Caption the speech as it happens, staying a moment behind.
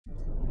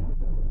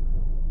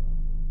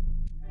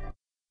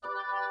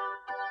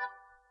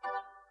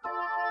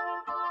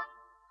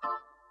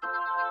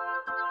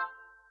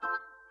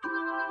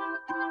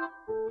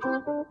How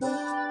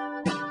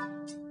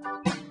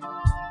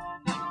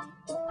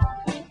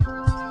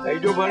you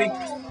doing, buddy?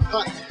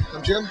 Hi,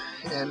 I'm Jim,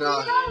 and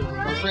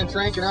my friend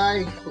Frank and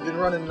I have been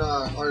running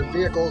our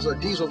vehicles, our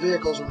diesel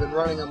vehicles, we've been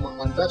running them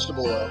on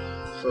vegetable oil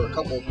for a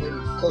couple,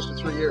 maybe close to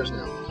 3 years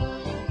now.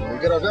 We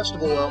get our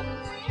vegetable oil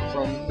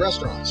from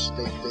restaurants.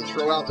 They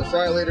throw out the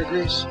fryer later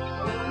grease.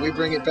 We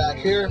bring it back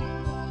here,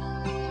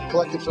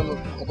 collect it from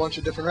a bunch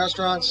of different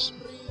restaurants.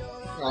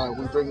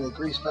 We bring the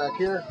grease back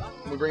here,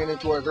 and we bring it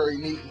into our very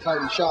neat and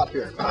tidy shop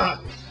here.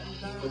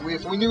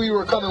 If we knew you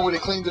were coming, we would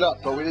have cleaned it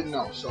up, but we didn't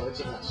know, so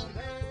it's a mess.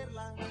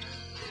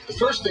 The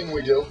first thing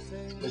we do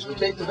is we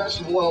take the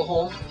vegetable oil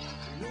home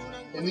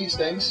in these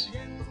things,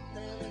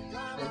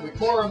 and we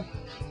pour them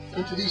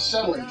into these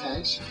settling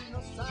tanks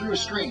through a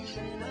stream.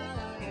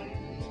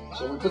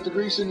 So we put the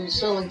grease in these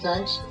settling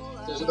tanks.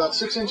 There's about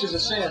 6 inches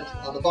of sand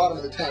on the bottom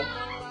of the tank,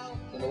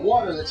 and the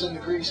water that's in the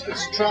grease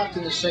gets trapped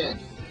in the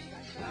sand.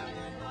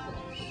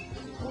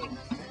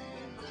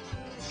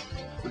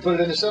 We put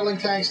it in the settling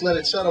tanks, let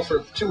it settle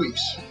for 2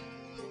 weeks.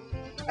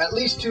 At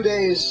least 2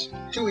 days.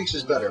 2 weeks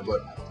is better,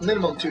 but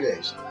minimum 2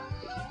 days.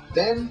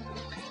 Then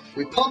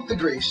we pump the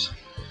grease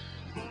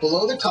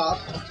below the top,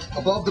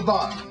 above the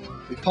bottom.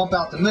 We pump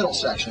out the middle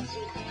section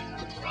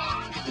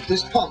with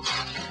this pump.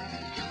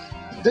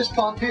 This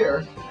pump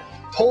here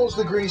pulls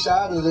the grease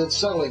out of the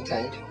settling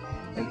tank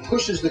and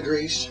pushes the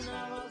grease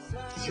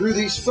through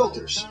these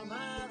filters.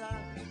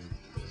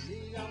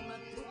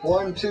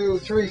 1, 2,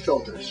 3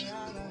 filters.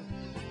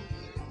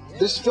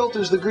 This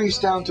filters the grease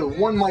down to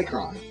 1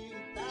 micron.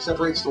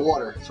 Separates the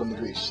water from the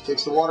grease.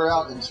 Takes the water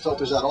out and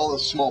filters out all the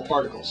small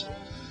particles.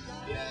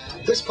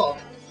 This pump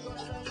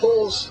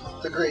pulls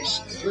the grease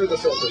through the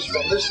filters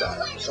from this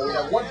side. So we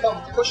have 1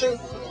 pump pushing,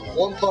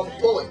 1 pump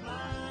pulling.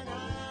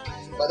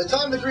 By the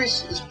time the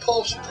grease is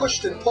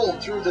pushed and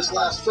pulled through this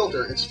last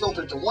filter, it's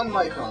filtered to 1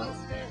 micron,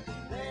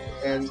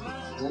 and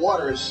the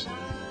water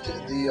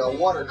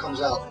comes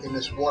out in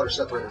this water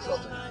separator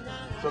filter.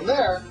 From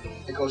there,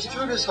 it goes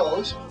through this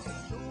hose.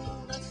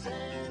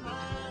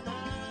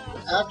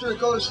 After it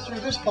goes through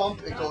this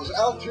pump, it goes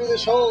out through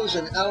this hose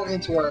and out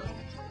into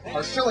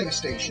our filling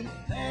station.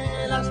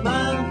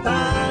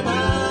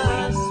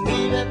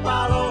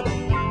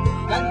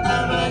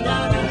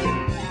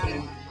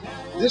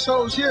 This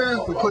hose here,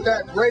 we put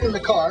that right in the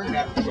car,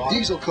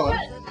 diesel car,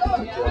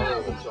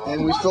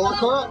 and we fill the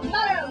car up.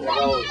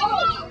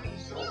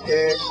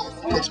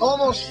 It's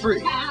almost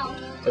free.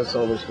 That's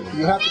almost free.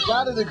 You have to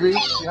gather the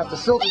grease, you have to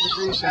filter the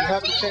grease, and you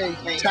have to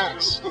pay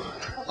tax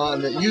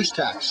on the use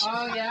tax.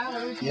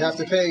 You have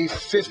to pay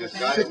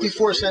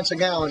 54 cents a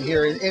gallon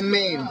here in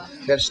Maine.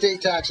 You have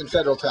state tax and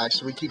federal tax.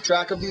 So we keep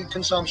track of the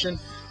consumption,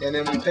 and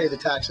then we pay the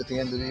tax at the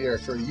end of the year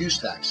for use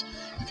tax.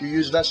 If you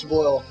use vegetable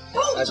oil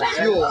as a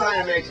fuel,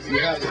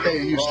 you have to pay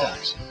a use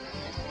tax.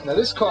 Now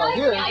this car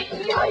here,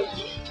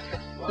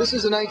 this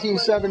is a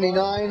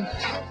 1979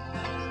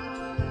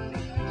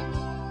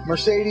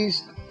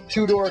 Mercedes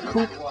 2-door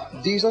coupe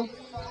diesel.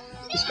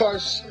 This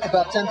car's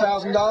about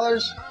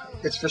 $10,000.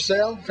 It's for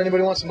sale if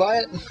anybody wants to buy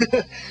it.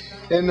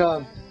 And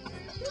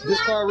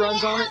this car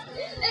runs on it.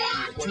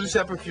 2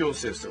 separate fuel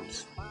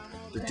systems.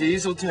 The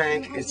diesel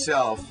tank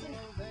itself,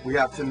 we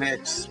have to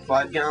mix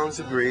 5 gallons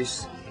of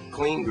grease,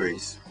 clean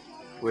grease,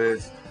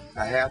 with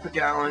a half a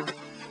gallon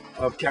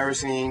of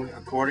kerosene,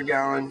 a quarter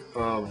gallon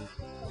of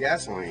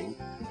gasoline,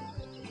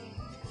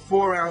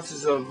 4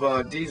 ounces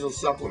of diesel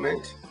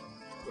supplement.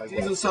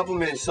 Diesel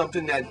supplement is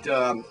something that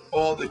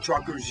all the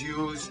truckers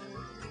use.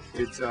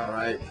 It's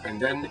right,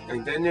 and then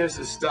there's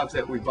the stuff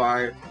that we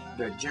buy,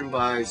 that Jim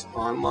buys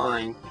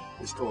online.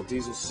 It's called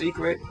Diesel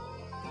Secret,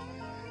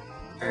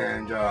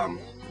 and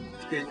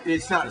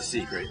it's not a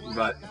secret,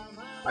 but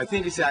I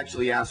think it's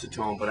actually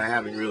acetone, but I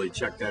haven't really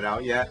checked that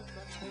out yet.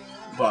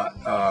 But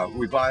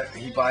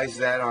he buys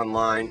that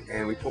online,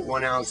 and we put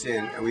 1 ounce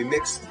in, and we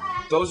mix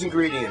those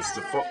ingredients,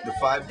 the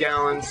 5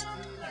 gallons,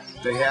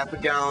 the half a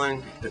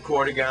gallon, the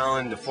quarter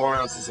gallon, the 4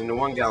 ounces, and the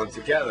 1 gallon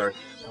together.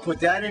 Put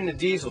that in the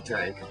diesel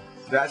tank.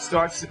 That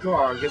starts the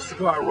car, gets the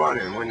car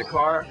running. When the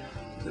car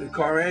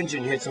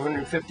engine hits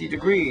 150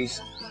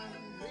 degrees,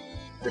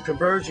 the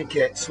conversion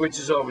kit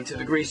switches over to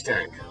the grease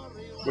tank,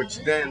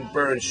 which then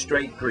burns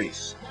straight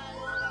grease.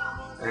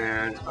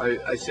 And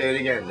I say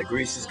it again, the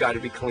grease has got to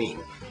be clean.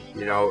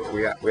 You know,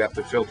 we have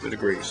to filter the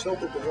grease.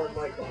 Filter to 1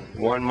 micron.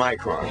 1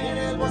 micron.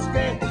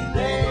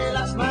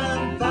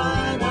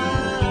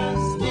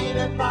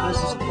 This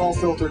is all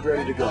filtered,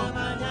 ready to go.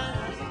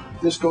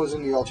 This goes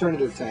in the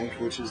alternative tank,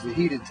 which is the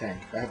heated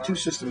tank. I have 2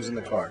 systems in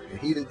the car. A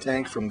heated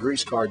tank from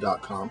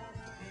greasecar.com,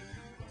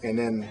 and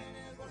then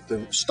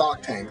the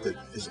stock tank that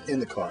is in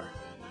the car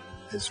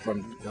is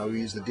from,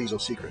 we use the Diesel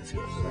Secret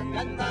fuel.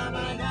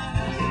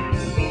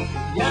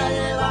 Ya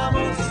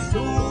llevamos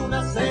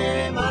una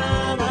semana.